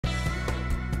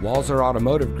Walser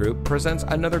Automotive Group presents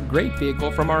another great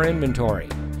vehicle from our inventory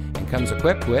and comes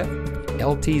equipped with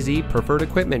LTZ Preferred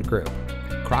Equipment Group,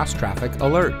 Cross Traffic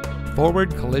Alert, Forward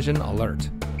Collision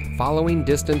Alert, Following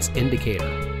Distance Indicator,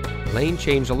 Lane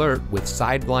Change Alert with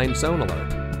Side Blind Zone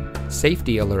Alert,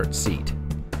 Safety Alert Seat,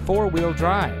 4-wheel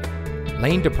drive,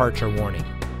 Lane Departure Warning,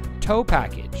 Tow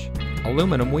Package,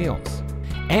 aluminum wheels,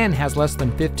 and has less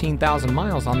than 15,000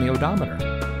 miles on the odometer.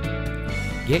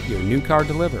 Get your new car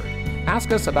delivered.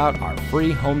 Ask us about our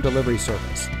free home delivery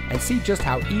service and see just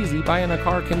how easy buying a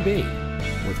car can be.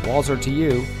 With Walser to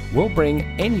You, we'll bring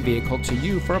any vehicle to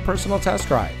you for a personal test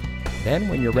drive. Then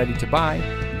when you're ready to buy,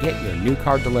 get your new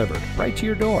car delivered right to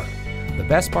your door. The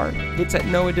best part, it's at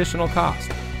no additional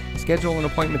cost. Schedule an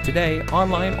appointment today,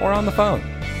 online or on the phone.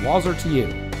 Walser to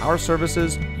You, our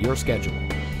services, your schedule.